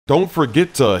Don't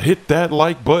forget to hit that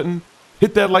like button.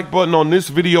 Hit that like button on this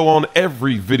video, on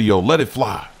every video. Let it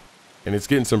fly. And it's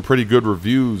getting some pretty good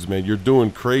reviews, man. You're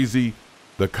doing crazy.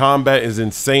 The combat is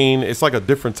insane. It's like a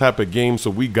different type of game, so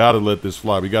we gotta let this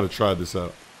fly. We gotta try this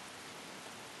out.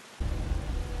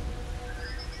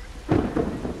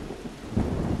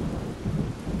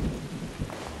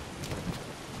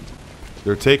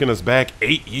 They're taking us back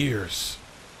 8 years.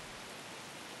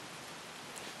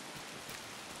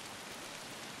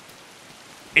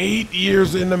 Eight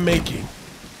years in the making.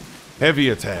 Heavy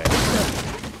attack.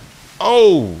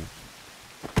 Oh.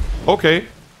 Okay.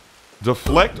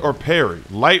 Deflect or parry.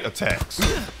 Light attacks.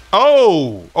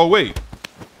 Oh. Oh, wait.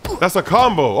 That's a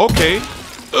combo. Okay.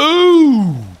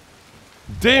 Ooh.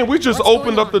 Damn, we just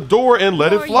opened up the door and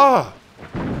let it fly.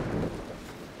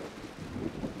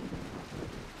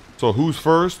 So who's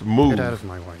first? Move. Get out of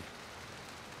my way.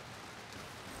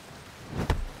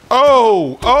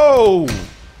 Oh. Oh.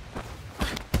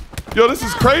 Yo, this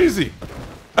is crazy.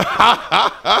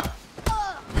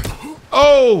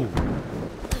 Oh.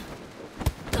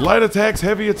 Light attacks,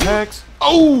 heavy attacks.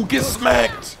 Oh, get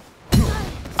smacked.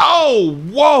 Oh,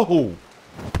 whoa.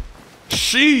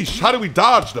 Sheesh. How do we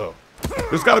dodge, though?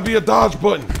 There's got to be a dodge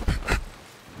button.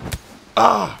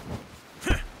 Ah.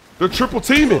 They're triple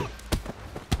teaming.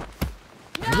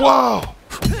 Wow.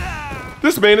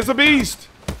 This man is a beast.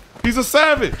 He's a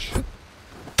savage.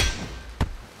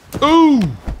 Ooh.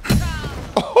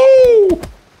 Oh.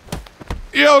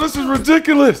 Yo, this is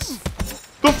ridiculous.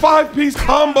 The 5-piece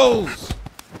combos.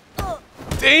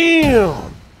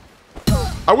 Damn.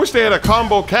 I wish they had a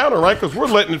combo counter, right? Because we're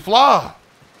letting it fly.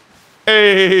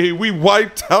 Hey, we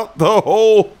wiped out the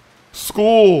whole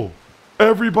school.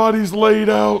 Everybody's laid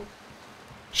out.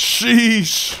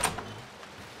 Sheesh.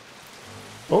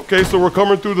 Okay, so we're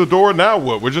coming through the door. Now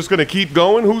what? We're just going to keep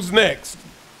going? Who's next?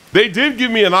 They did give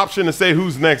me an option to say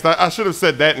who's next. I should have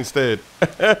said that instead.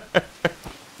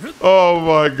 Oh,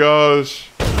 my gosh.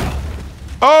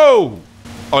 Oh!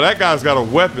 Oh, that guy's got a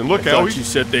weapon. Look I how thought you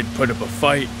said they'd put up a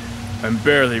fight. I'm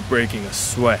barely breaking a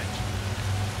sweat.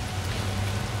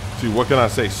 See, what can I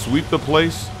say? Sweep the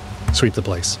place? Sweep the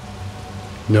place.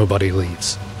 Nobody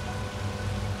leaves.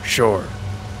 Sure.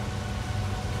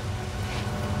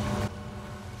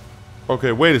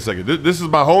 Okay, wait a second. This is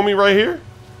my homie right here?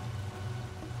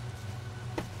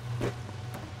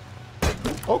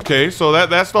 Okay, so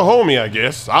that's the homie, I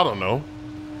guess. I don't know.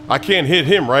 I can't hit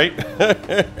him, right?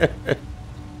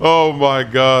 Oh my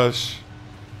gosh.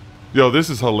 Yo, this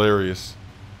is hilarious.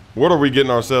 What are we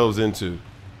getting ourselves into?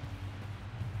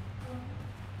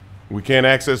 We can't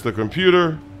access the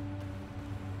computer.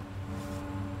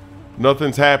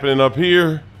 Nothing's happening up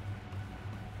here.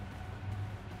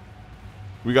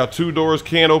 We got 2 doors.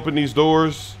 Can't open these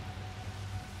doors.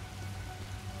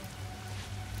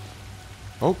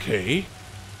 Okay.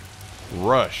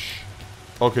 Rush.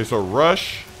 Okay, so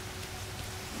rush.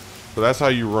 So that's how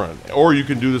you run. Or you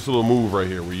can do this little move right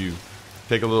here where you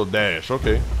take a little dash.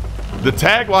 Okay. The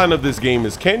tagline of this game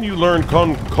is, can you learn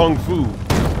Kung Fu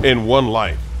in one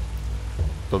life?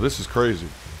 So this is crazy.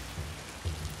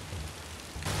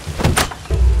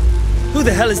 Who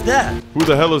the hell is that? Who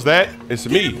the hell is that? It's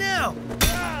me. Get him now.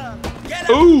 Get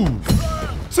him. Ooh.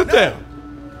 Sit down.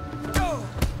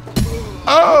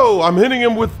 Oh, I'm hitting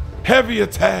him with heavy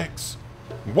attacks.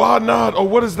 Why not? Oh,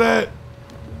 what is that?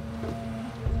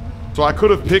 So I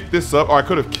could have picked this up, or I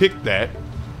could have kicked that.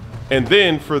 And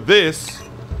then for this,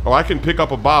 oh, I can pick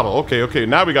up a bottle. Okay, okay,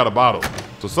 now we got a bottle.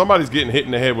 So somebody's getting hit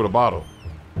in the head with a bottle.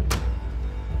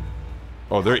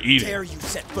 Oh, they're eating. Dare you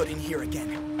set foot in here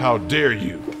again? How dare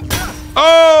you?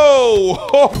 Oh!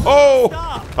 Ho, ho.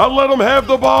 I let him have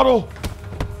the bottle.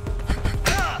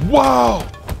 Wow.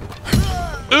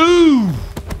 Ooh.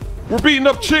 We're beating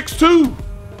up chicks too.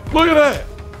 Look at that.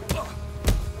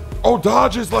 Oh,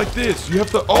 dodges like this. You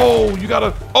have to, you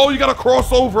gotta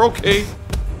cross over. Okay.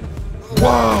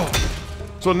 Wow.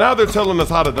 So now they're telling us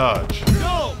how to dodge.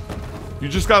 No. You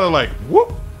just gotta like,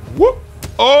 whoop, whoop.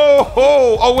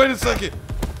 Oh, wait a second.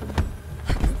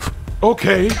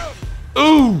 Okay.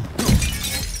 Ooh.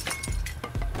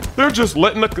 They're just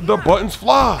letting the buttons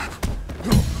fly.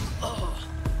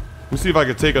 Let me see if I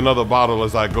can take another bottle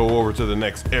as I go over to the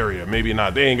next area. Maybe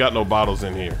not. They ain't got no bottles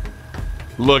in here.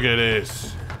 Look at this.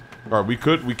 All right,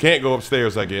 we can't go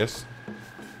upstairs, I guess,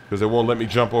 because it won't let me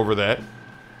jump over that.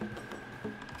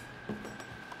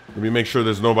 Let me make sure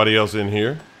there's nobody else in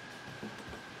here.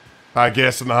 I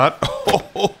guess not.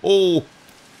 Oh,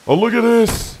 look at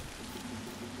this.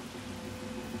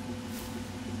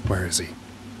 Where is he?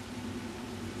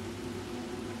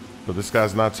 So this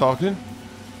guy's not talking?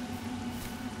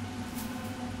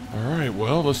 All right,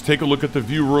 well, let's take a look at the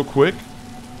view real quick.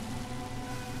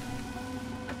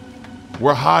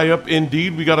 We're high up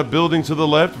indeed. We got a building to the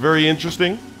left. Very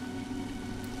interesting.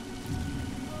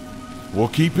 We'll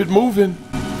keep it moving.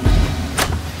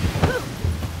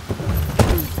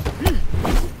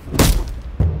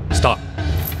 Stop.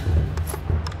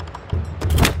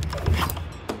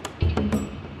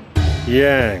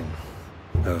 Yang,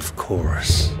 of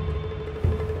course.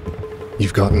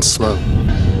 You've gotten slow,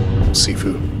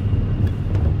 Sifu.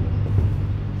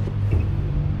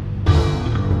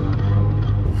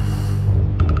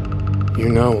 You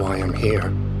know why I'm here,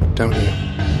 don't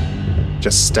you?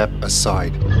 Just step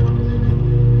aside.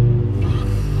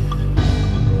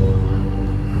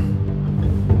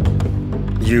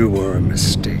 You were a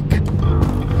mistake.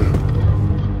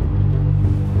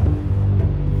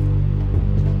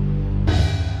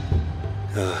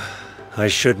 I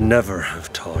should never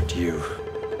have taught you.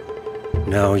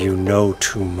 Now you know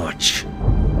too much.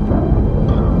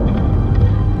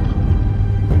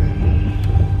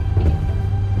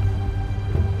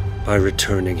 By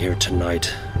returning here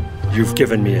tonight, you've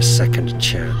given me a second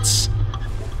chance.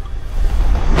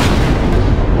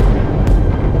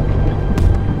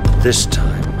 This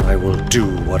time, I will do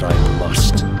what I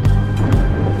must.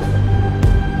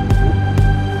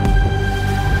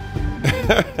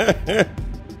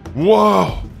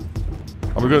 Whoa!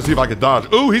 I'm gonna see if I can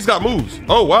dodge. Ooh, he's got moves.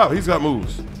 Oh, wow, he's got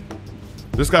moves.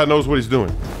 This guy knows what he's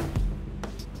doing.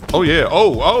 Oh, yeah.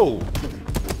 Oh.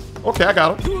 Okay, I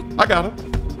got him.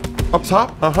 Up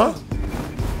top,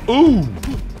 Ooh,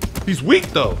 he's weak,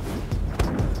 though.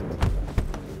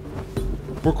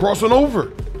 We're crossing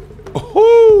over.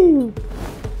 Ooh,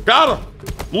 got him.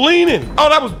 Leaning. Oh,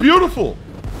 that was beautiful.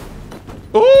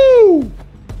 Ooh.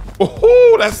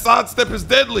 Ooh, that sidestep is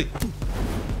deadly.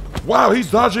 Wow,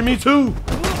 he's dodging me too.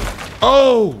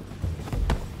 Oh.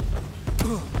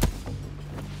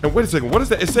 And wait a second, what is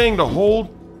that? It's saying to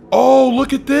hold. Oh,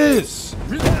 look at this.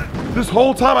 This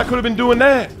whole time I could have been doing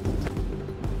that.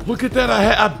 Look at that,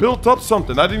 I built up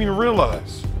something. I didn't even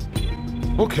realize.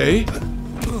 Okay.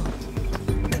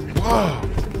 Wow.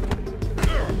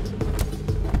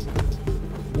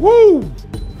 Woo.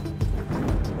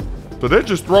 So they're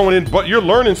just throwing in, but you're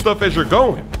learning stuff as you're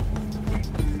going.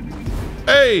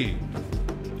 Hey,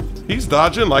 he's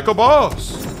dodging like a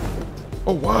boss.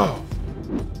 Oh, wow.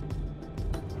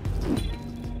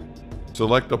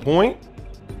 Select a point.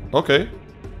 Okay.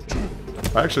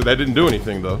 Actually, that didn't do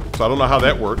anything though, so I don't know how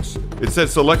that works. It said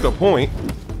select a point,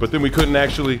 but then we couldn't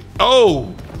actually,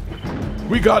 oh,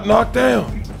 we got knocked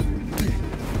down.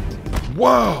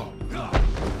 Wow.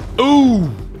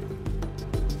 Ooh.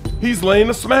 He's laying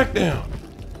the smackdown.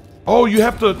 Oh, you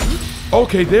have to,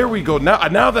 okay, there we go.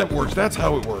 Now that works, that's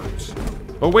how it works.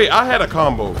 Oh wait, I had a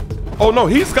combo. Oh no,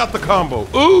 he's got the combo.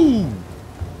 Ooh.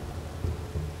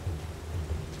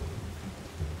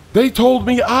 They told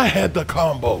me I had the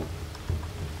combo.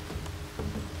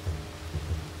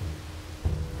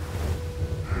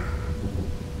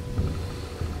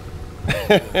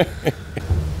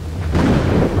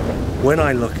 When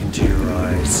I look into your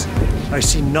eyes, I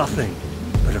see nothing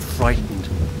but a frightened,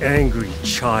 angry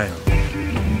child.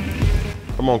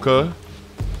 Come on, cuz.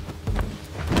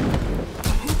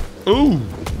 Ooh.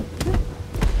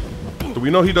 So we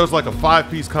know he does like a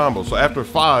 5-piece combo. So after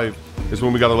 5 is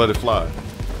when we gotta let it fly.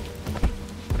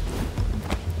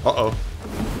 Uh-oh.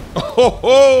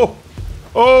 Oh,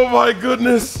 oh my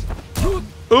goodness.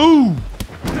 Ooh.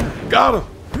 Got him.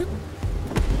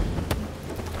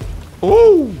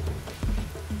 Ooh.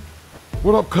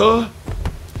 What up, cuz?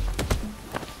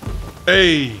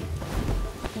 Hey.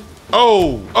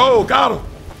 Oh, got him.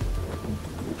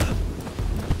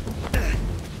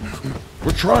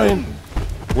 We're trying.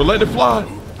 We're letting it fly.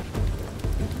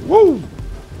 Woo.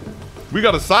 We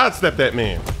gotta sidestep that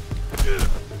man.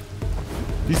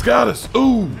 He's got us.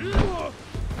 Ooh.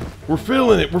 We're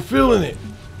feeling it. We're feeling it.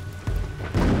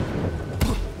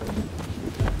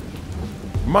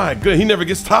 My good, he never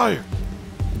gets tired.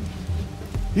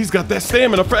 He's got that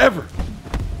stamina forever.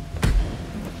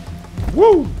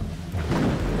 Woo!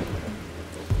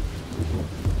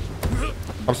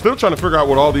 I'm still trying to figure out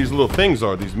what all these little things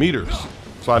are, these meters.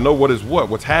 So I know what is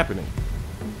what's happening.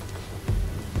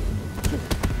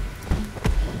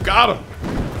 Got him.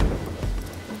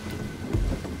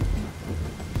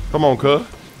 Come on, cuz.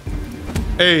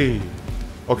 Hey.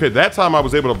 Okay, that time I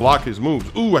was able to block his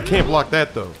moves. Ooh, I can't block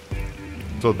that though.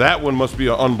 So that one must be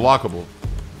an unblockable.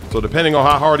 So depending on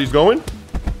how hard he's going.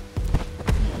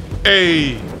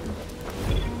 Hey.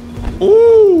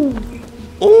 Ooh.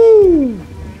 Ooh.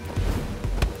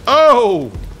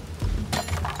 Oh.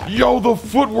 Yo, the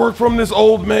footwork from this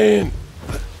old man.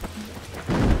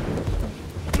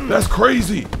 That's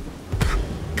crazy.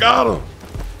 Got him.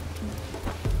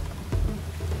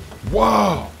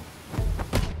 Wow.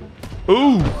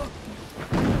 Ooh.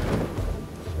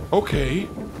 Okay.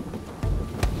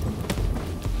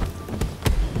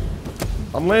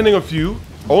 I'm landing a few.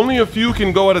 Only a few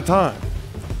can go at a time.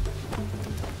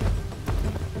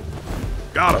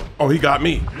 Got him. Oh, he got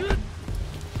me.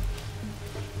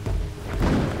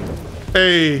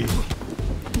 Hey.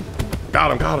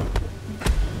 Got him, got him.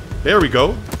 There we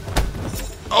go.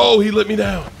 Oh, he let me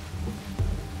down.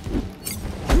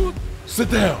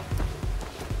 Sit down.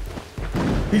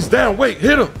 He's down. Wait,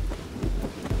 hit him.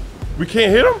 We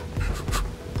can't hit him?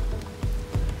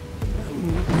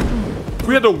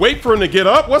 We had to wait for him to get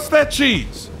up? What's that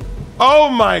cheese? Oh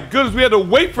my goodness, we had to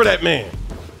wait for that man.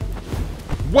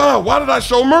 Wow, why did I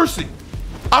show mercy?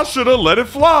 I should have let it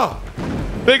fly.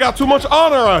 They got too much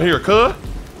honor out here, cuz.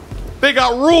 They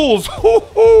got rules.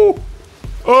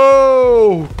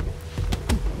 Oh.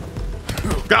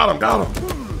 Got him, got him.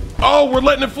 Oh, we're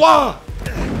letting it fly.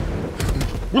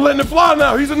 We're letting it fly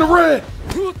now. He's in the red.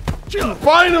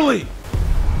 Finally.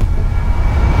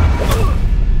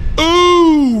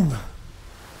 Ooh.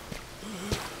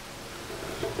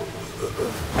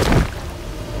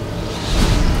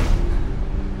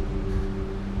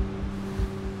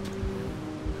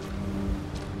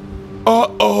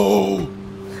 Uh-oh.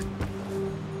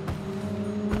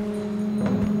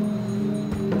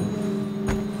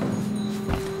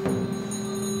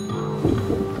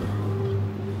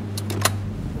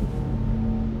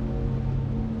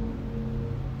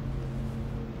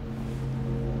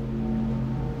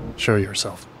 Show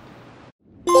yourself.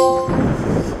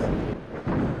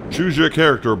 Choose your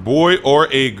character, boy or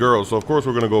a girl. So of course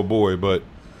we're gonna go boy, but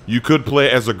you could play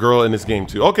as a girl in this game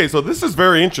too. Okay, so this is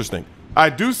very interesting. I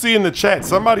do see in the chat,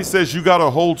 somebody says you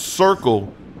gotta hold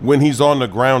circle when he's on the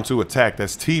ground to attack.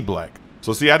 That's T-Black.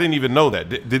 So see, I didn't even know that.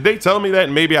 Did they tell me that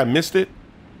and maybe I missed it?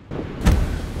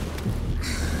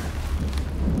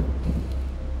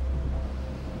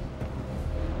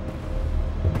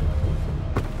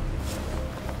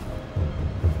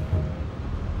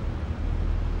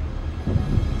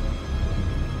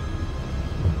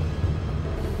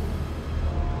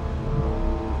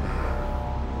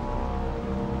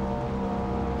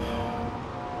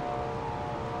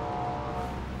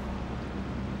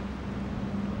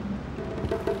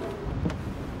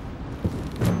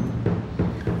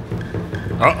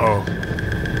 Uh-oh.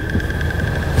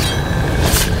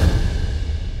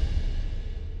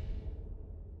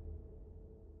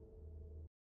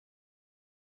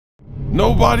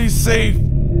 Nobody's safe.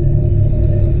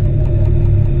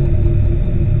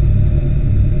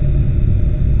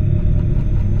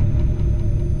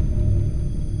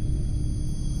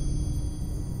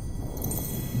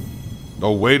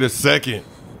 Oh, wait a second.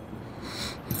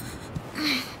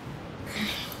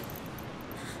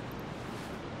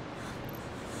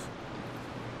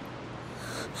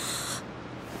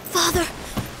 Father.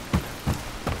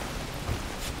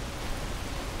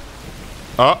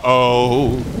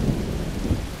 Uh-oh.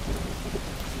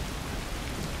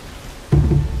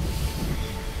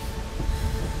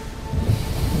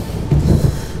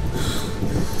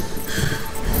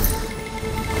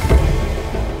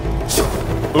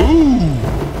 Ooh.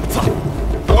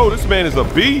 Oh, this man is a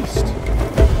beast.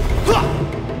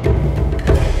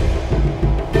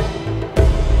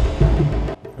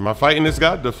 Am I fighting this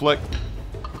guy? Deflect.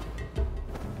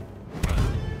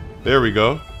 There we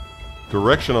go.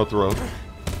 Directional throw.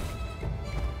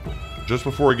 Just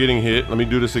before getting hit. Let me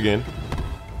do this again.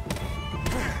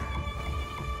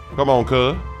 Come on,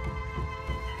 cuz.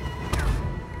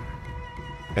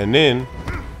 And then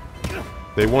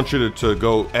they want you to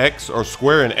go X or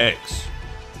square and X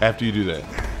after you do that.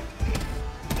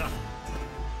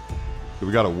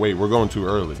 We gotta wait. We're going too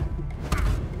early.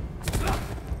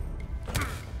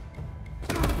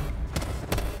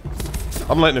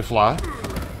 I'm letting it fly.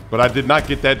 But I did not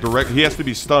get that direct. He has to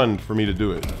be stunned for me to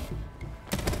do it.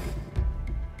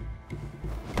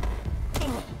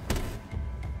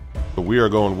 But we are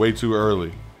going way too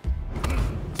early.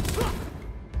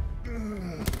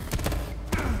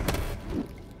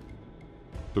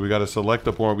 So we got to select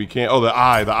a point we can't. Oh, the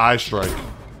eye strike.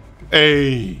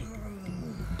 Hey.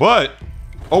 But,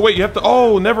 oh wait, you have to,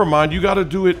 oh, never mind. You got to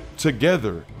do it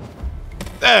together.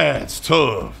 That's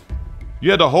tough.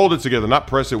 You had to hold it together, not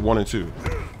press it 1 and 2.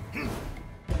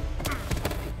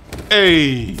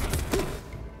 Hey.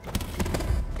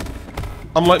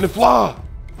 I'm letting it fly.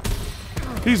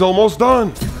 He's almost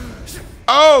done.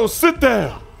 Oh, sit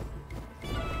down.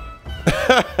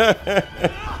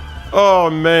 Oh,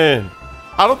 man.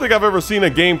 I don't think I've ever seen a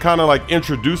game kind of like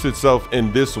introduce itself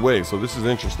in this way. So this is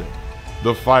interesting.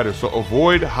 The fighter. So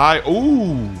avoid high.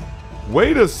 Ooh.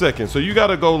 Wait a second. So you got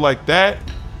to go like that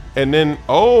And then,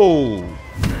 ooh,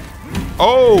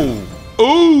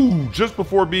 just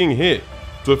before being hit.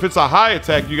 So if it's a high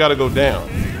attack, you gotta go down.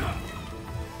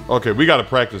 Okay, we gotta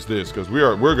practice this because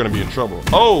we're gonna be in trouble.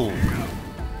 Oh.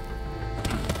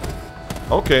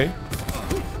 Okay.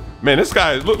 Man, this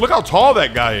guy, look how tall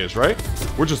that guy is, right?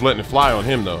 We're just letting it fly on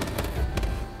him though.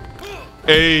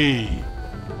 Hey.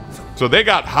 So they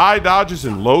got high dodges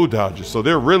and low dodges. So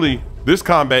they're really, this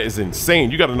combat is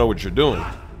insane. You gotta know what you're doing.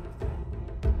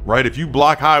 Right? If you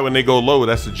block high when they go low,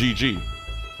 that's a GG.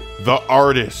 The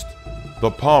artist. The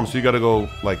palm. So you gotta go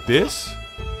like this?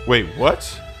 Wait,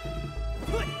 what?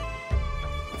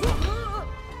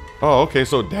 Oh, okay.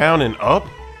 So down and up?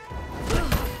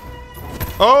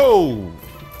 Oh!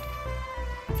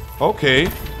 Okay.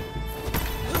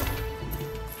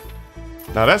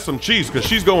 Now that's some cheese because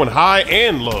she's going high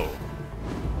and low.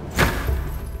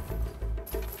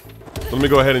 So let me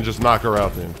go ahead and just knock her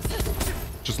out then.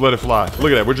 Just let it fly.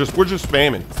 Look at that. We're just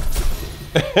spamming.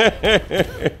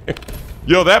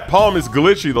 Yo, that palm is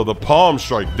glitchy though. The palm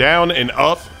strike down and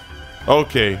up.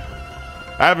 Okay.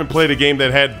 I haven't played a game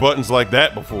that had buttons like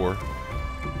that before.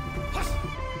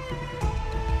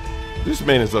 This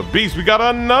man is a beast. We got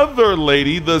another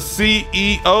lady, the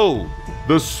CEO.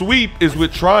 The sweep is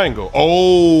with triangle.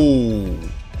 Oh,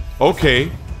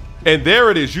 okay. And there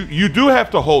it is. You do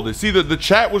have to hold it. See, the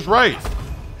chat was right.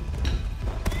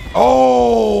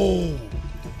 Oh,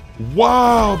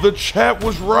 wow. The chat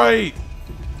was right.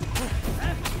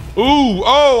 Ooh,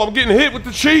 oh, I'm getting hit with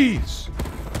the cheese.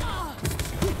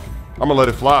 I'm gonna let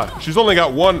it fly. She's only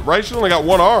got one, right? She's only got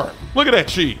one arm. Look at that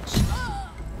cheese.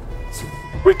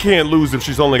 We can't lose if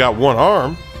she's only got one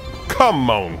arm. Come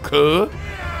on, cuz.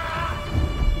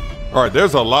 All right,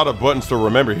 there's a lot of buttons to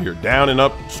remember here. Down and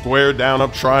up, square, down,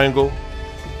 up, triangle.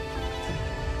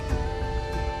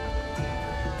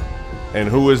 And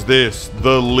who is this?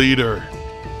 The leader.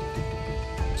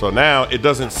 So now it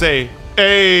doesn't say,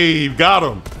 hey, got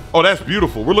him. Oh, that's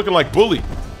beautiful. We're looking like Bully.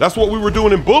 That's what we were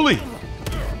doing in Bully.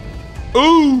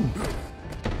 Ooh.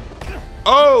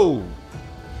 Oh.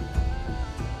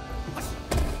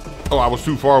 Oh, I was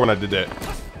too far when I did that.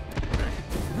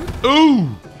 Ooh.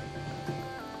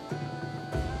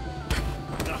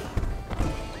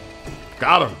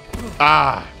 Got him.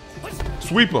 Ah.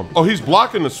 Sweep him. Oh, he's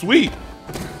blocking the sweep.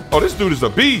 Oh, this dude is a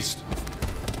beast.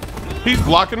 He's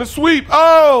blocking the sweep.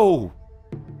 Oh.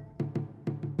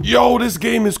 Yo, this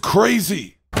game is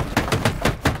crazy.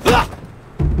 Ah.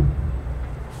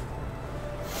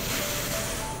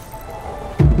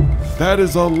 That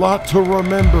is a lot to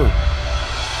remember.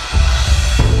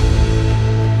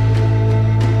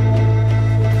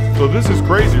 So this is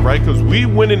crazy, right? Because we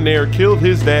went in there, killed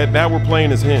his dad, now we're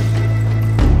playing as him.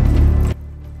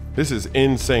 This is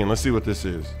insane. Let's see what this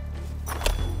is.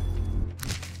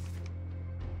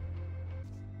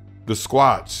 The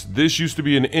squats. This used to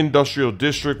be an industrial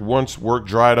district. Once work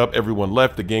dried up, everyone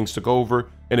left, the gangs took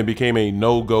over, and it became a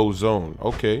no-go zone.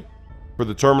 Okay. For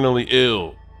the terminally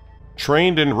ill.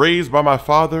 Trained and raised by my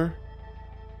father.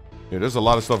 Yeah, there's a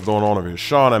lot of stuff going on over here.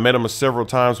 Sean, I met him several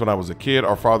times when I was a kid.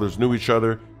 Our fathers knew each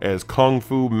other as Kung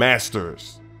Fu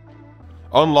masters.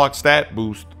 Unlock stat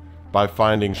boost by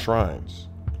finding shrines.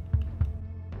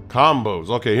 Combos.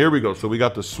 Okay, here we go. So we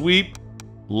got the sweep,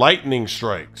 lightning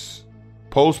strikes,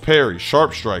 post parry,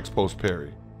 sharp strikes, post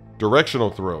parry, directional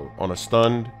throw on a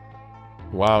stunned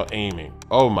while aiming.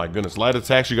 Oh my goodness. Light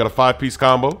attacks, you got a 5-piece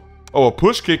combo. Oh, a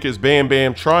push kick is bam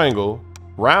bam triangle.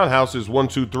 Roundhouse is 1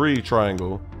 2 3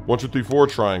 triangle. 1 2 3 4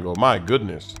 triangle. My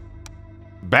goodness.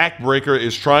 Backbreaker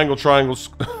is triangle triangle.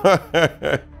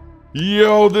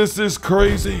 Yo, this is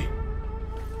crazy.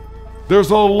 There's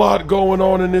a lot going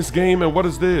on in this game, and what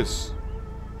is this?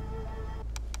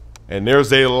 And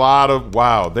there's a lot of,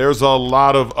 wow, there's a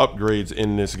lot of upgrades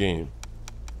in this game.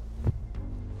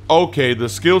 Okay, the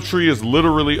skill tree is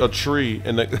literally a tree,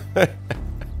 and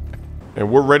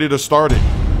and we're ready to start it.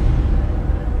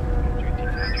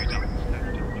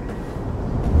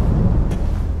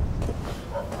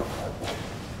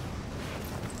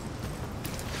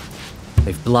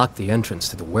 They've blocked the entrance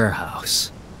to the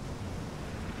warehouse.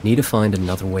 Need to find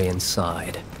another way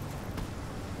inside.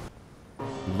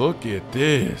 Look at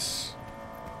this.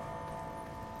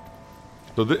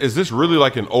 So is this really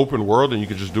like an open world and you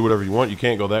can just do whatever you want? You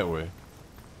can't go that way.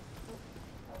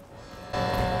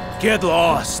 Get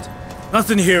lost.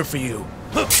 Nothing here for you.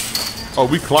 Oh,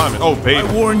 we climbing. Oh, baby.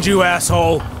 I warned you,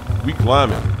 asshole. We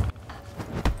climbing.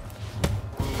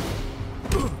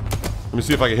 Let me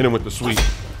see if I can hit him with the sweep.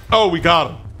 Oh, we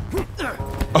got him.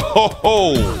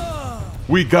 Oh.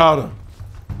 We got him.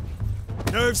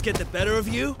 Nerves get the better of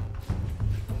you?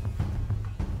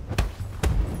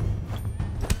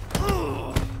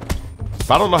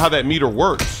 But I don't know how that meter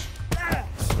works.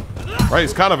 Right,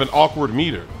 it's kind of an awkward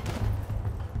meter.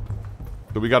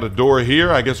 So we got a door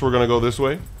here. I guess we're gonna go this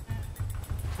way.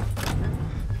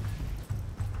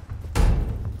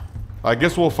 I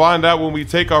guess we'll find out when we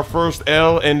take our first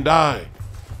L and die.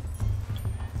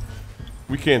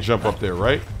 We can't jump up there,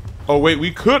 right? Oh, wait,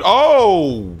 we could.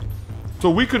 Oh! So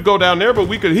we could go down there, but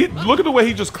we could. Look at the way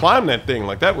he just climbed that thing.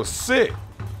 Like, that was sick.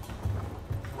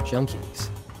 Junkies.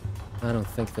 I don't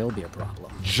think they'll be a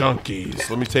problem. Junkies.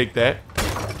 Let me take that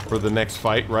for the next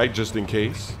fight, right? Just in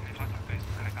case.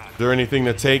 Is there anything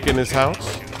to take in this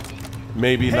house?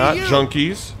 Maybe not.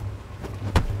 Junkies.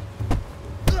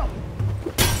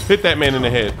 Hit that man in the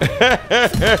head.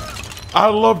 I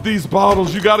love these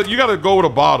bottles. You gotta go with a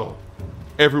bottle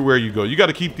everywhere you go. You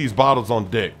gotta keep these bottles on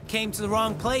deck. Came to the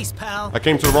wrong place, pal. I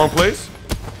came to the wrong place?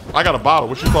 I got a bottle.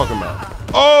 What you talking about?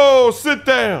 Oh, sit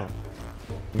down.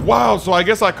 Wow, so I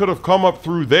guess I could have come up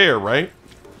through there, right?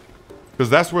 Because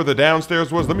that's where the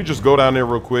downstairs was. Let me just go down there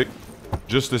real quick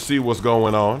just to see what's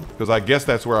going on. Because I guess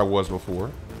that's where I was before.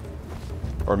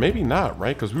 Or maybe not,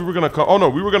 right? Because we were gonna come. Oh no,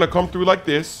 we were gonna come through like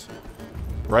this.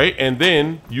 Right? And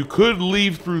then you could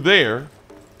leave through there,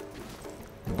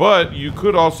 but you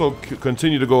could also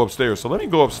continue to go upstairs. So let me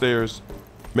go upstairs,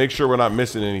 make sure we're not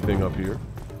missing anything up here.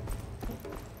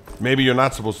 Maybe you're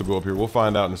not supposed to go up here. We'll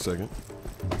find out in a second.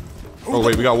 Oh,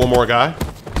 wait, we got one more guy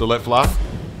to let fly.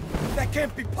 That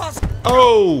can't be possible.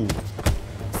 Oh!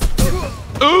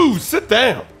 Ooh, sit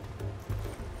down.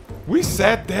 We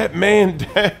sat that man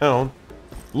down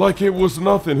like it was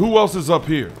nothing. Who else is up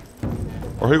here?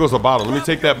 Oh, here goes a bottle. Let me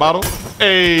take that bottle.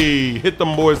 Hey, hit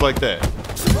them boys like that.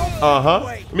 Uh-huh.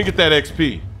 Let me get that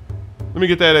XP. Let me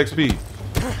get that XP.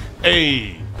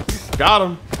 Hey, got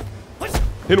him.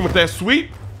 Hit him with that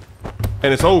sweep.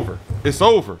 And it's over. It's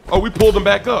over. Oh, we pulled him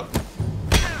back up.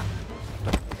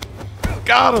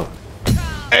 Got him.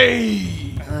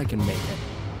 Hey. I can make it.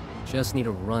 Just need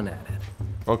to run at it.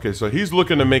 Okay, so he's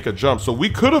looking to make a jump. So we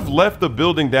could have left the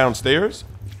building downstairs,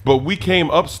 but we came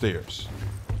upstairs.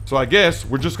 So I guess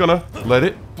we're just gonna let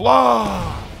it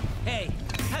fly. Hey,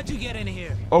 how'd you get in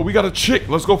here? Oh, we got a chick.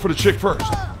 Let's go for the chick first.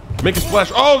 Make it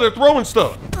splash. Oh, they're throwing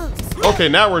stuff. Okay,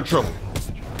 now we're in trouble.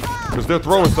 Because they're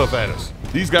throwing stuff at us.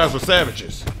 These guys are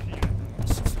savages.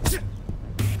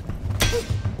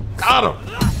 Got him.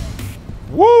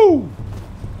 Woo!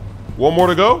 One more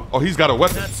to go. Oh, he's got a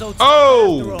weapon.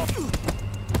 Oh!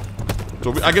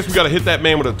 So I guess we gotta hit that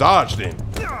man with a dodge then.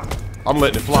 I'm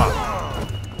letting it fly.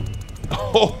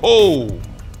 Oh,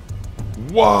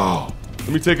 wow. Let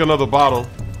me take another bottle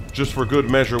just for good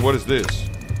measure. What is this?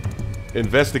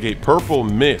 Investigate. Purple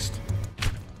mist.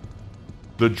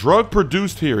 The drug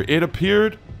produced here, it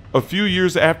appeared a few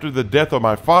years after the death of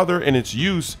my father, and its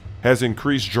use has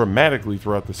increased dramatically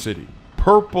throughout the city.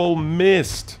 Purple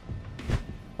mist.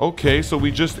 Okay, so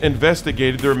we just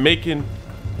investigated. They're making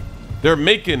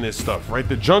this stuff, right?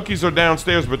 The junkies are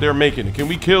downstairs, but they're making it. Can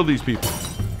we kill these people?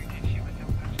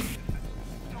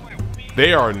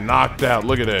 They are knocked out.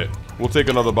 Look at that. We'll take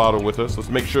another bottle with us. Let's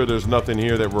make sure there's nothing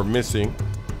here that we're missing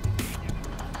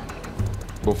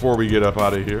before we get up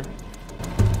out of here.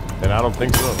 And I don't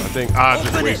think so. I think I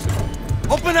just wasted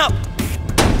it. Open up!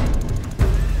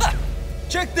 Ha!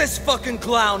 Check this fucking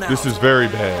clown out. This is very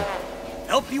bad.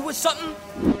 Help you with something?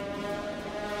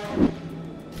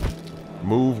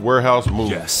 Move, warehouse,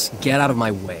 move. Yes. Get out of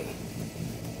my way.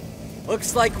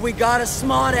 Looks like we got a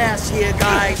smart ass here,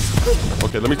 guys.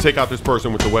 Okay, let me take out this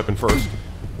person with the weapon first.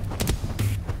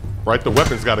 Right, the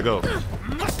weapon's gotta go.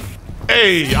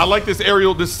 Hey, I like this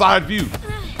aerial, this side view.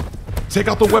 Take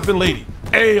out the weapon, lady.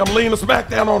 Hey, I'm laying a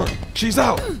smackdown on her. She's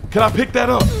out. Can I pick that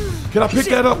up? Can I pick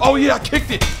that up? Oh yeah, I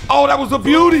kicked it. Oh, that was a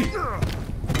beauty.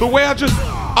 The way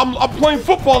I'm playing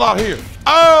football out here.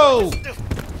 Oh!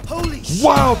 Holy shit.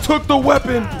 Wow, took the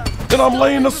weapon, and I'm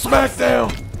laying the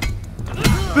smackdown.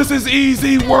 This is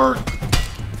easy work.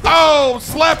 Oh, I'm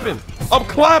slapping. I'm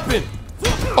clapping.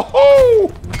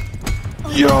 Oh!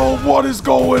 Yo, what is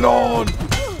going on?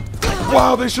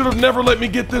 Wow, they should have never let me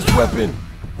get this weapon.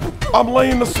 I'm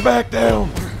laying the smackdown.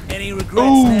 Any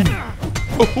regrets then?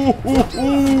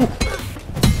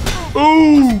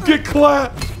 Ooh, get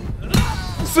clapped.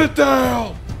 Sit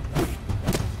down.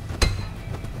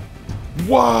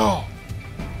 Wow.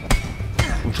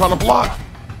 I'm trying to block.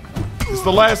 It's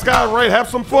the last guy, right? Have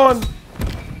some fun.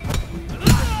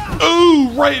 Ooh,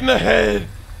 right in the head.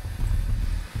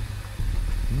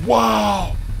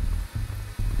 Wow.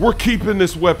 We're keeping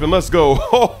this weapon. Let's go.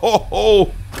 Ho, ho,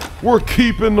 ho. We're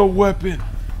keeping the weapon.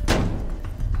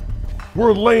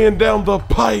 We're laying down the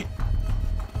pipe.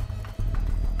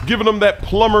 Giving them that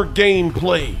plumber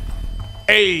gameplay.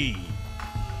 Hey.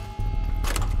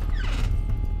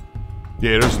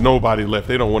 Yeah, there's nobody left.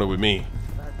 They don't want it with me.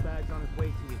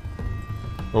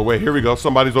 Oh, wait, here we go.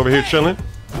 Somebody's over here chilling.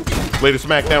 Lay the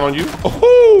smack down on you.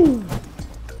 Oh,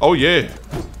 oh yeah.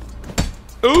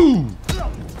 Ooh.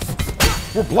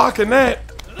 We're blocking that.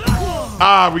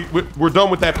 Ah, we're done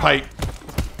with that pipe.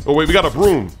 Oh, wait, we got a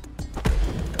broom.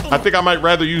 I think I might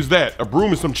rather use that. A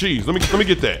broom and some cheese. Let me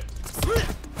get that.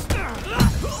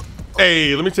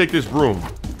 Hey, let me take this broom.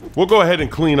 We'll go ahead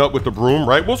and clean up with the broom,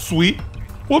 right? We'll sweep.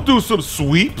 We'll do some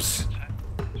sweeps.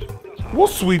 We'll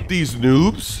sweep these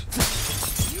noobs.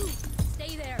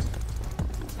 Stay there.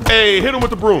 Hey, hit him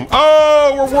with the broom.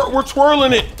 Oh, we're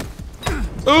twirling it.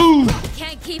 Ooh.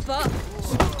 Can't keep up.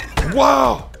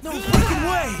 Wow. No fucking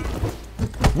way.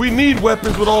 We need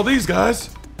weapons with all these guys.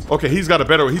 Okay, he's got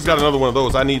another one of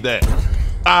those. I need that.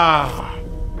 Ah.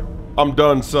 I'm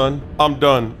done, son. I'm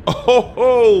done.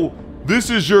 Oh, this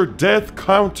is your death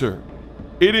counter.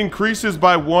 It increases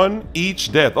by 1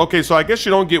 each death. Okay, so I guess you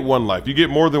don't get 1 life. You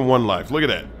get more than 1 life. Look at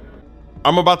that.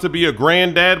 I'm about to be a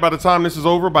granddad by the time this is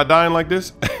over by dying like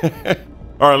this.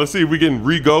 All right, let's see if we can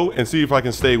re-go and see if I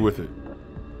can stay with it.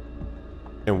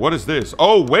 And what is this?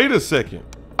 Oh, wait a second.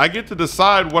 I get to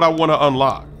decide what I want to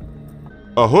unlock.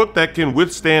 A hook that can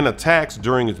withstand attacks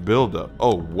during its buildup.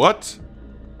 Oh, what?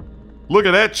 Look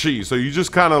at that cheese. So you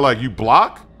just kind of like, you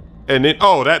block and then,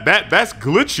 oh, that's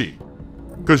glitchy.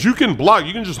 Because you can block,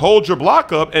 you can just hold your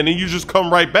block up and then you just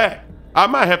come right back. I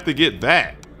might have to get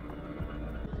that.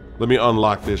 Let me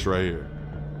unlock this right here.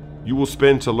 You will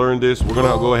spend to learn this. We're gonna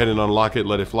go ahead and unlock it,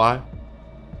 let it fly.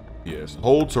 Yes,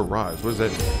 hold to rise. What does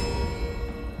that mean?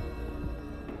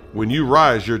 When you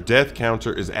rise, your death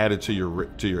counter is added to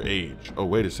your age. Oh,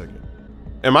 wait a second.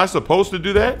 Am I supposed to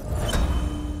do that?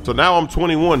 So now I'm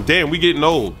 21. Damn, we getting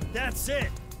old. That's it.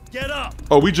 Get up.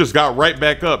 Oh, we just got right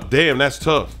back up. Damn, that's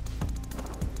tough.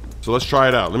 So let's try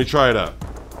it out. Let me try it out.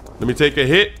 Let me take a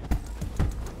hit.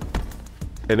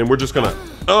 And then we're just gonna,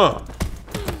 Oh,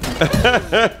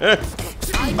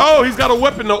 he's got a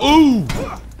weapon though. Ooh.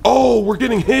 Oh, we're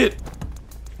getting hit.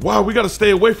 Wow, we gotta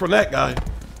stay away from that guy.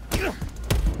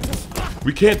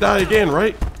 We can't die again,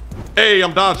 right? Hey,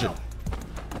 I'm dodging.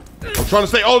 I'm trying to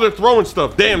say, oh, they're throwing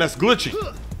stuff. Damn, that's glitchy.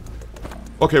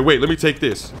 Okay, wait, let me take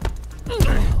this.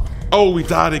 Oh, we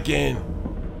died again.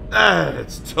 Ah,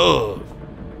 that's tough.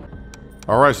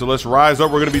 All right, so let's rise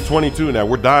up. We're gonna be 22 now.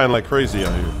 We're dying like crazy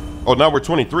out here. Oh, now we're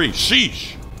 23.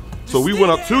 Sheesh. So we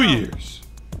went up 2 years.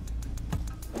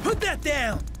 Put that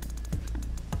down.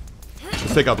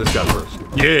 Let's take out this guy first.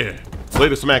 Yeah. Lay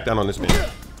the smackdown on this man.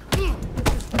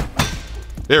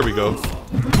 There we go.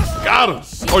 Got him.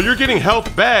 Oh, you're getting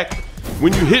health back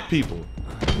when you hit people.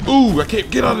 Ooh, I can't.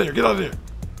 Get out of there. Get out of there.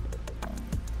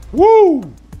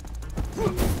 Woo.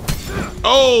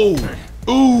 Oh.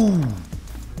 Ooh.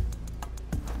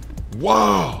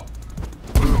 Wow.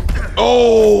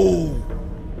 Oh.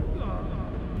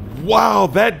 Wow,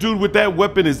 that dude with that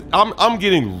weapon is, I'm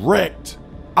getting wrecked.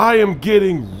 I am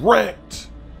getting wrecked.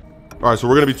 All right, so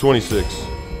we're gonna be 26.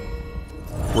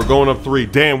 We're going up 3.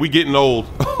 Damn, we getting old.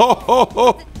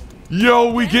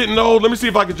 Yo, we getting old. Let me see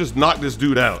if I can just knock this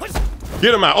dude out.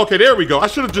 Get him out. Okay, there we go. I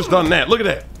should have just done that. Look at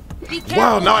that.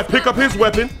 Wow, now I pick up his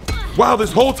weapon. Wow,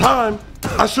 this whole time,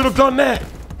 I should have done that.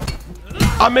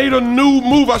 I made a new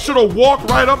move. I should have walked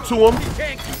right up to him.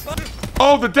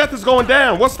 Oh, the death is going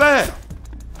down. What's that?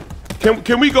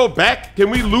 Can we go back? Can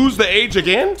we lose the age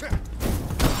again?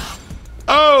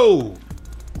 Oh.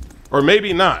 Or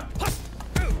maybe not.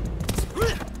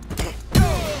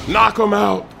 Knock him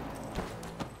out.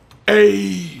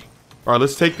 Hey. All right,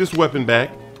 let's take this weapon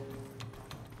back.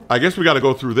 I guess we got to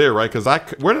go through there, right? Because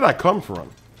where did I come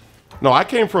from? No, I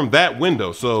came from that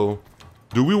window. So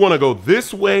do we want to go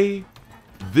this way?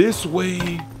 This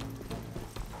way?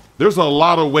 There's a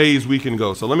lot of ways we can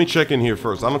go. So let me check in here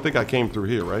first. I don't think I came through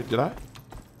here, right? Did I?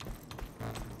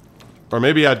 Or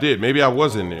maybe I did. Maybe I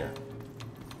was in there.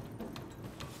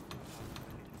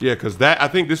 Yeah, because I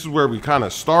think this is where we kind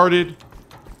of started.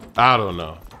 I don't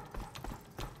know.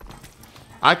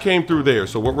 I came through there.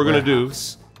 So what we're going to do.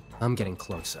 I'm getting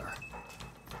closer.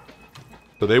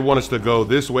 So they want us to go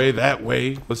this way, that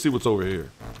way. Let's see what's over here.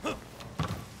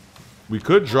 We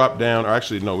could drop down. Or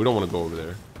actually, no, we don't want to go over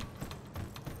there.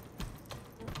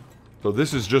 So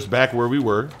this is just back where we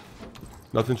were.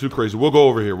 Nothing too crazy. We'll go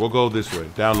over here. We'll go this way,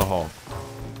 down the hall.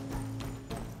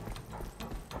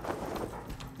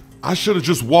 I should have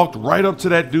just walked right up to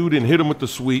that dude and hit him with the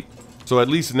sweep. So at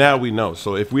least now we know.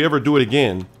 So if we ever do it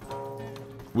again,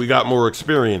 we got more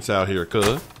experience out here,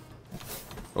 cuz.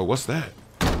 Oh, what's that?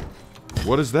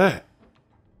 What is that?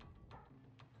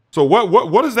 So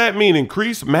what does that mean?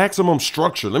 Increase maximum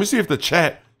structure. Let me see if the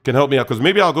chat can help me out, because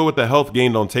maybe I'll go with the health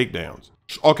gained on takedowns.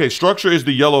 Okay, structure is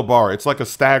the yellow bar. It's like a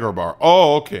stagger bar.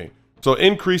 Oh, okay. So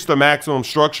increase the maximum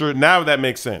structure. Now that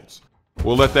makes sense.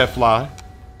 We'll let that fly.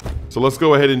 So let's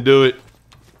go ahead and do it.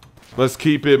 Let's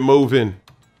keep it moving.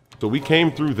 So we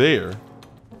came through there,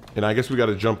 and I guess we got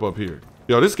to jump up here.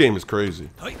 Yo, this game is crazy.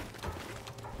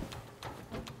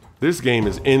 This game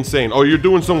is insane. Oh, you're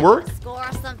doing some work? Score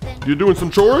or something? You're doing some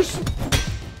chores?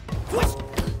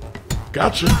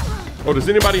 Gotcha. Oh, does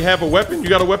anybody have a weapon? You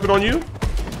got a weapon on you?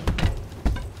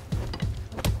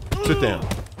 Sit down.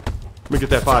 Let me get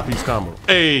that 5-piece combo.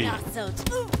 Hey. Not so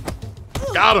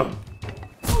Got him.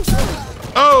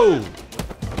 Oh.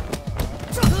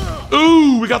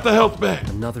 Ooh, we got the health back.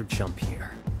 Another jump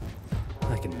here.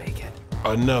 I can make it.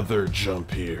 Another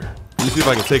jump here. Let me see if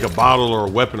I can take a bottle or a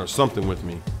weapon or something with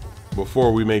me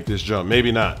before we make this jump.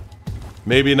 Maybe not.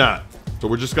 Maybe not. So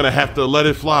we're just gonna have to let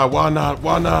it fly. Why not?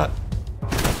 Why not?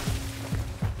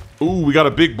 Ooh, we got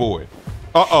a big boy.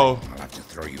 Uh-oh. I'll have to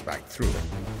throw you back through it.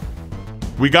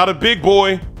 We got a big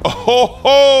boy. Oh,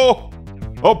 ho,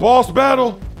 a boss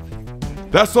battle.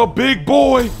 That's a big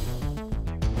boy.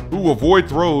 Ooh, avoid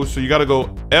throws. So you gotta go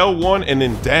L1 and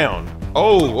then down.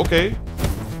 Oh, okay.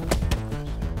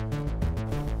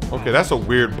 Okay, that's a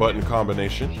weird button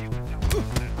combination.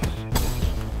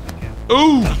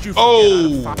 Ooh,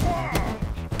 oh.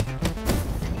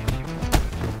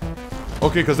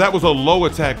 Okay, because that was a low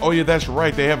attack. Oh yeah, that's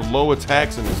right. They have low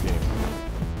attacks in this game.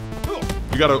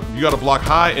 You gotta block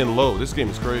high and low. This game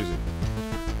is crazy.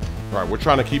 All right, we're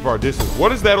trying to keep our distance.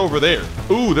 What is that over there?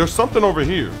 Ooh, there's something over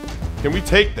here. Can we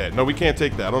take that? No, we can't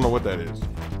take that. I don't know what that is.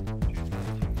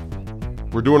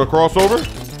 We're doing a crossover.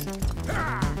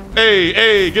 Hey,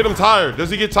 hey, get him tired.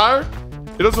 Does he get tired?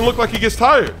 It doesn't look like he gets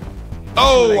tired.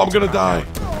 Oh, I'm gonna die.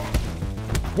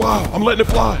 Wow, I'm letting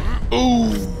it fly.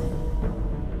 Ooh.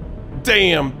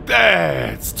 Damn,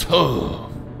 that's tough.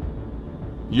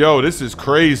 Yo, this is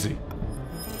crazy.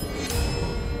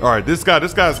 All right, this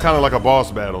guy's kind of like a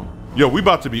boss battle. Yo, we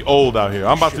about to be old out here.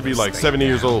 I'm about to be like 70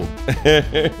 years old.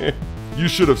 You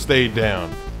should have stayed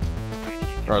down.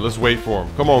 All right, let's wait for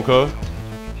him. Come on, cuz.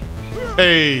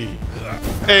 Hey,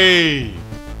 hey.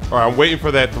 All right, I'm waiting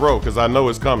for that throw because I know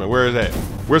it's coming. Where is that?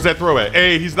 Where's that throw at?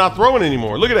 Hey, he's not throwing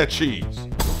anymore. Look at that cheese.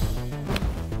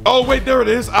 Oh, wait, there it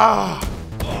is. Ah.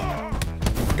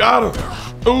 Got him.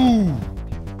 Ooh.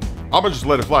 I'm gonna just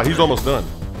let it fly. He's almost done.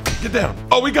 Get down.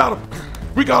 Oh, we got him.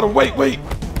 We got him. Wait, wait.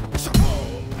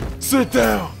 Sit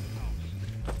down.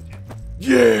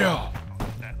 Yeah.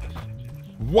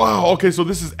 Wow. Okay, so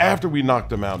this is after we knocked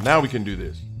him out. Now we can do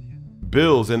this.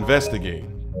 Bills, investigate.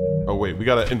 Oh, wait. We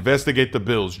gotta investigate the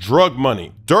bills. Drug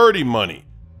money. Dirty money.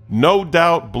 No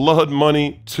doubt blood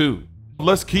money, too.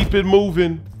 Let's keep it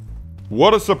moving.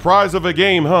 What a surprise of a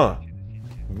game, huh?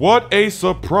 What a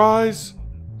surprise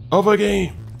of a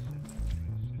game.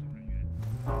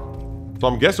 So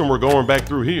I'm guessing we're going back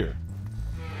through here.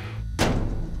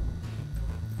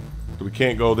 We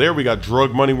can't go there. We got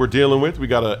drug money we're dealing with. We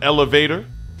got an elevator.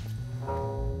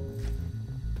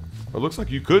 It looks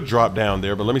like you could drop down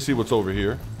there, but let me see what's over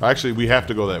here. Actually, we have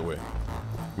to go that way.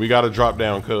 We got to drop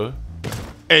down, cuz.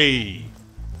 Hey.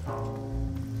 Oh,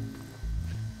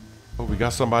 we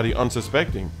got somebody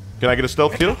unsuspecting. Can I get a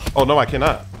stealth kill? Oh, no, I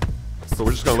cannot. So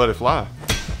we're just going to let it fly.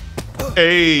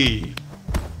 Hey.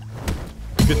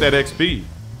 Get that XP.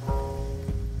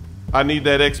 I need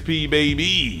that XP,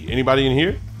 baby. Anybody in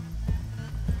here?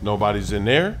 Nobody's in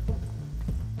there.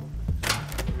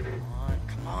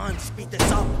 Come on, speed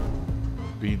this up.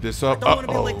 Speed this up. Don't want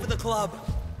to be late for the club.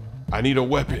 I need a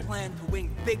weapon. Plan to win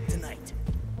big tonight.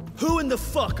 Who in the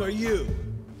fuck are you?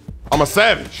 I'm a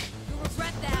savage.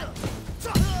 regret that.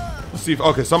 Let's see if,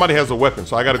 okay, somebody has a weapon,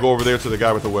 so I gotta go over there to the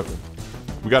guy with the weapon.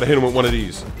 We gotta hit him with one of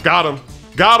these. Got him.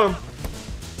 Got him.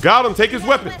 Got him. Take his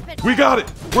weapon. We got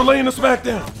it. We're laying the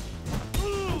smackdown.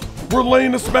 We're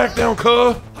laying the smackdown,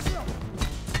 cuz.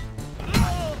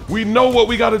 We know what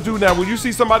we gotta do now. When you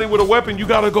see somebody with a weapon, you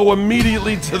gotta go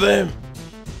immediately to them.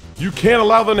 You can't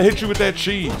allow them to hit you with that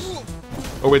cheese.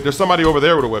 Oh wait, there's somebody over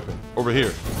there with a weapon. Over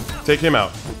here. Take him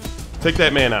out. Take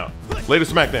that man out. Lay the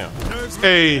smackdown.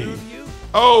 Hey.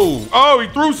 Oh, oh, he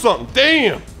threw something.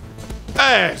 Damn.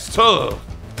 That's tough.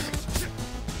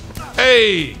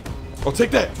 Hey. Oh,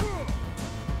 take that.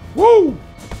 Woo.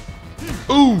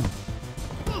 Ooh.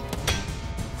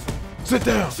 Sit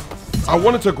down. I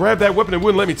wanted to grab that weapon and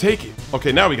wouldn't let me take it.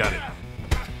 Okay, now we got it.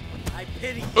 I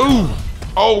pity. Ooh.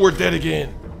 Oh, we're dead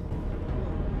again.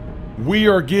 We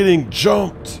are getting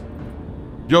jumped.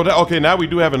 Yo, okay, now we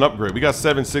do have an upgrade. We got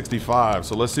 765,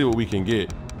 so let's see what we can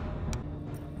get.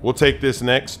 We'll take this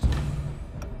next.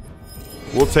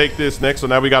 We'll take this next. So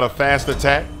now we got a fast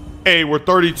attack. Hey, we're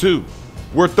 32.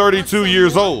 We're 32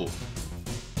 years old.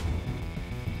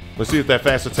 Let's see if that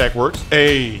fast attack works.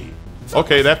 Hey.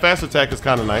 Okay, that fast attack is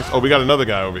kind of nice. Oh, we got another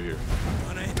guy over here.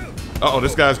 Uh-oh,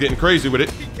 this guy's getting crazy with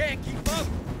it.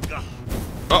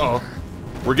 Uh-oh.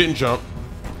 We're getting jumped.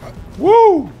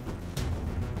 Woo!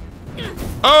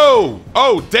 Oh!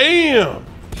 Oh, damn!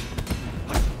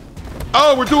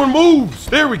 Oh, we're doing moves.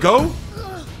 There we go.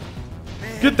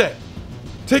 Get that.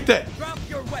 Take that. Drop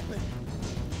your weapon.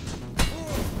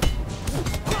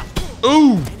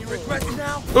 Ooh! You regret it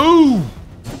now? Ooh!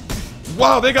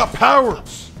 Wow, they got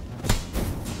powers.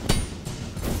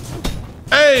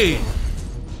 Hey!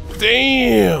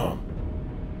 Damn!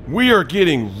 We are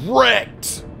getting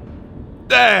wrecked.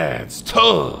 That's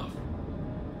tough.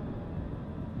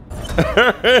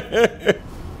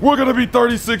 We're gonna be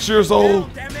 36 years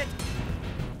old. Damn it.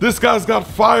 This guy's got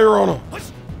fire on him.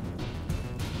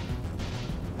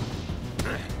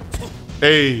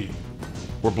 Hey,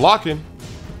 we're blocking.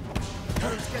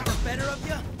 Let's get the better of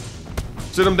you.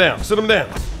 Sit him down, sit him down.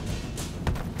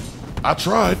 I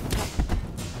tried.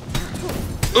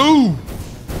 Ooh,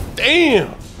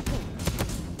 damn.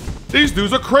 These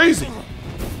dudes are crazy.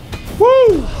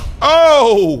 Woo!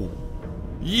 Oh!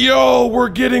 Yo, we're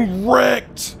getting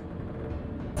wrecked.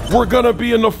 We're gonna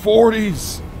be in the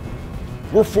 40s.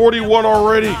 We're 41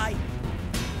 already.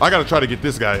 I gotta try to get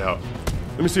this guy out.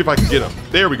 Let me see if I can get him.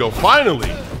 There we go,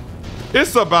 finally.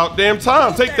 It's about damn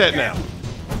time. Take that now.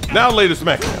 Now lay the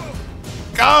smackdown.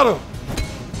 Got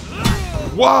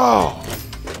him. Wow.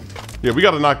 Yeah, we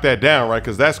gotta knock that down, right?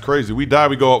 Because that's crazy. We die,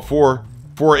 we go up four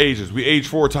ages. We age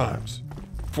 4 times.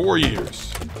 4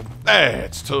 years.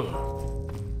 That's tough.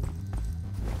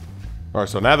 All right,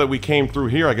 so now that we came through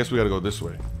here, I guess we gotta go this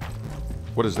way.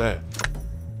 What is that?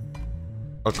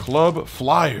 A club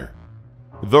flyer.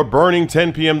 The Burning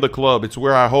 10 p.m. The Club. It's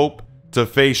where I hope to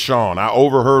face Sean. I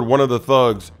overheard one of the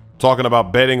thugs talking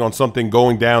about betting on something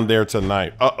going down there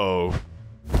tonight. Uh-oh.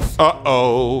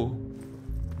 Uh-oh.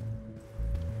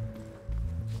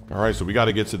 All right, so we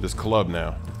gotta get to this club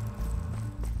now.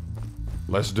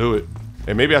 Let's do it.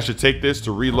 And maybe I should take this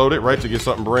to reload it, right? To get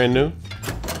something brand new.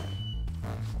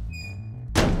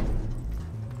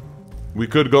 We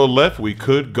could go left, we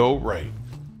could go right.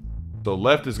 So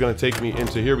left is gonna take me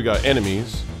into here. We got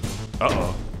enemies.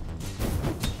 Uh-oh.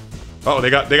 Oh, they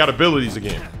got abilities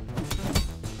again.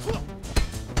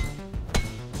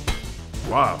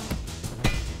 Wow.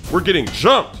 We're getting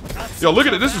jumped. Yo, look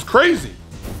at it. This is crazy.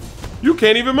 You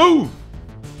can't even move.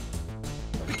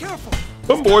 Be careful.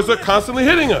 Them boys are constantly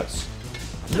hitting us.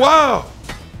 Wow.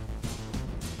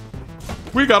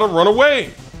 We gotta run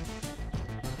away.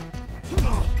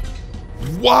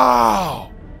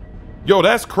 Wow. Yo,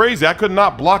 that's crazy. I could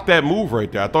not block that move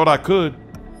right there. I thought I could,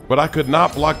 but I could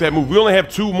not block that move. We only have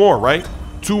 2 more, right?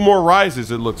 2 more rises,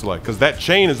 it looks like, because that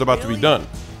chain is about to be done.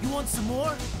 You want some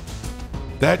more?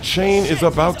 That chain is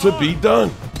about to be done.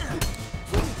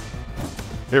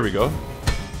 Here we go.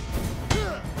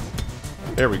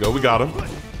 There we go. We got him.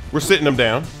 We're sitting him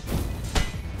down.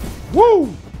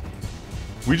 Woo!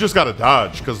 We just got to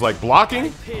dodge, because, like,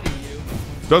 blocking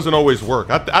doesn't always work.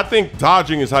 I think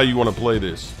dodging is how you want to play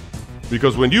this.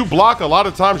 Because when you block, a lot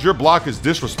of times your block is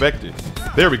disrespected.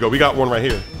 There we go. We got one right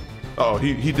here. Uh-oh,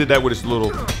 he did that with his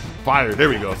little fire. There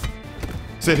we go.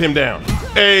 Sit him down.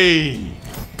 Hey!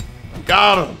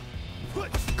 Got him.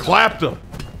 Clapped him.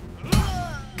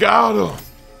 Got him.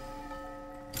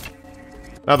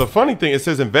 Now, the funny thing, it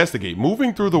says investigate.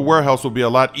 Moving through the warehouse will be a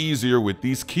lot easier with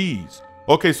these keys.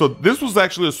 Okay, so this was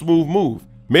actually a smooth move.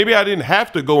 Maybe I didn't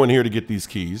have to go in here to get these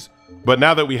keys, but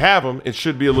now that we have them, it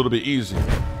should be a little bit easier.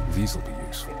 These will be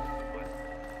useful.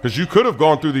 Because you could have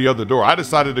gone through the other door. I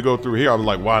decided to go through here. I'm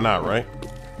like, why not, right?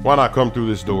 Why not come through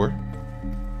this door?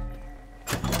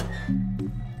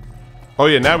 Oh,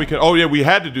 yeah, now we can. Oh, yeah, we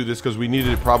had to do this because we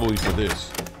needed it probably for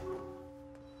this.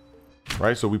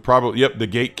 Right? So we probably, yep, the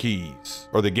gate keys.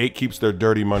 Or the gate keeps their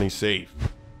dirty money safe.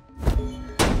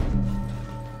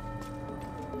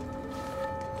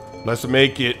 Let's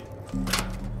make it.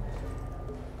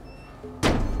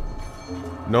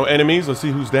 No enemies. Let's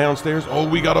see who's downstairs. Oh,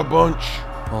 we got a bunch.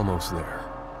 Almost there.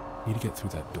 Need to get through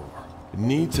that door.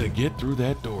 Need to get through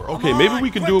that door. Okay, maybe we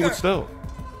can do it with stealth.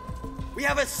 We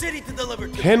have a city to deliver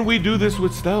to. Can we do this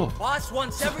with stealth? Boss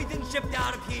wants everything shipped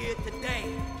out of here today.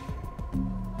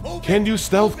 Can you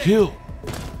stealth kill?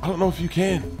 I don't know if you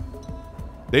can.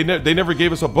 They never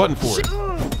gave us a button for it.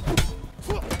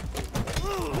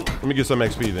 Let me get some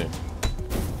XP then.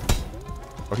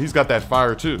 Oh, he's got that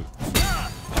fire too.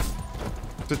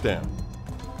 Sit down.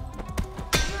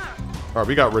 All right,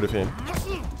 we got rid of him.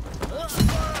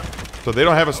 So they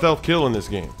don't have a stealth kill in this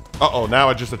game. Uh-oh, now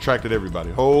I just attracted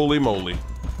everybody. Holy moly.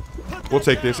 We'll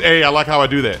take this. Hey, I like how I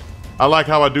do that. I like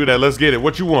how I do that. Let's get it.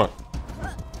 What you want?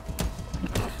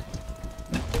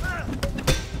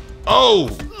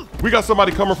 Oh, we got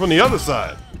somebody coming from the other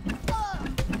side.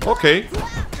 Okay.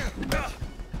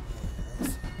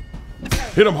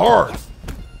 Hit him hard.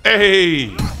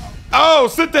 Hey. Oh,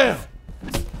 sit down.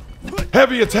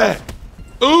 Heavy attack.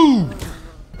 Ooh.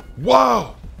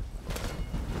 Wow.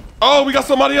 Oh, we got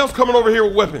somebody else coming over here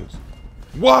with weapons.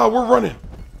 Wow, we're running.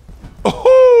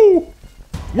 Oh,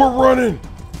 we're running.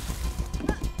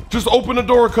 Just open the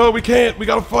door, cuz. We can't. We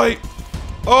gotta fight.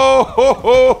 Oh, ho,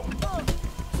 ho.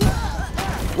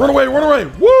 Run away, run away.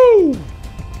 Woo!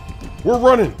 We're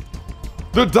running.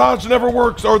 The dodge never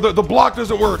works, or the block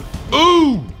doesn't work.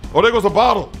 Ooh! Oh, there goes a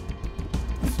bottle.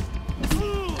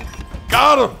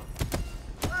 Got him.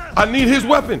 I need his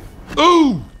weapon.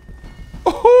 Ooh!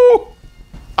 Ooh!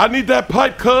 I need that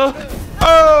pipe, cuz.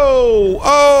 Oh!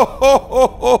 Oh! Ho, ho,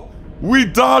 ho. We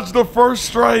dodged the first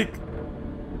strike.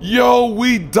 Yo,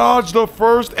 we dodged the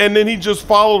first, and then he just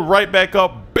followed right back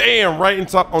up. Bam! Right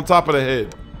on top of the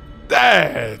head.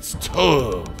 That's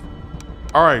tough.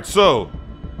 All right, so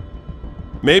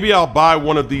maybe I'll buy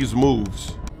one of these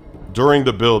moves during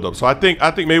the build-up. So I think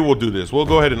maybe we'll do this. We'll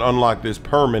go ahead and unlock this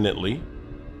permanently.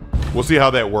 We'll see how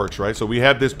that works, right? So we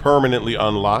have this permanently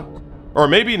unlocked, or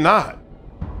maybe not.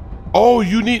 Oh,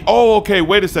 oh, okay,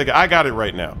 wait a second. I got it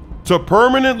right now. To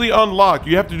permanently unlock,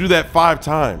 you have to do that 5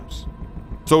 times.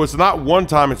 So it's not 1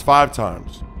 time, it's 5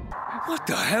 times. What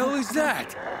the hell is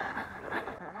that?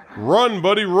 Run,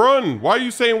 buddy, run. Why are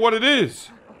you saying what it is?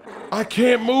 I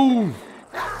can't move.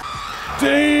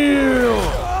 Damn.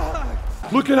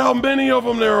 Look at how many of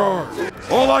them there are.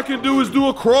 All I can do is do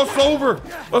a crossover,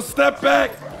 a step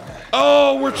back.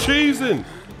 Oh, we're cheesing.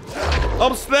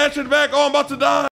 I'm snatching back. Oh, I'm about to die.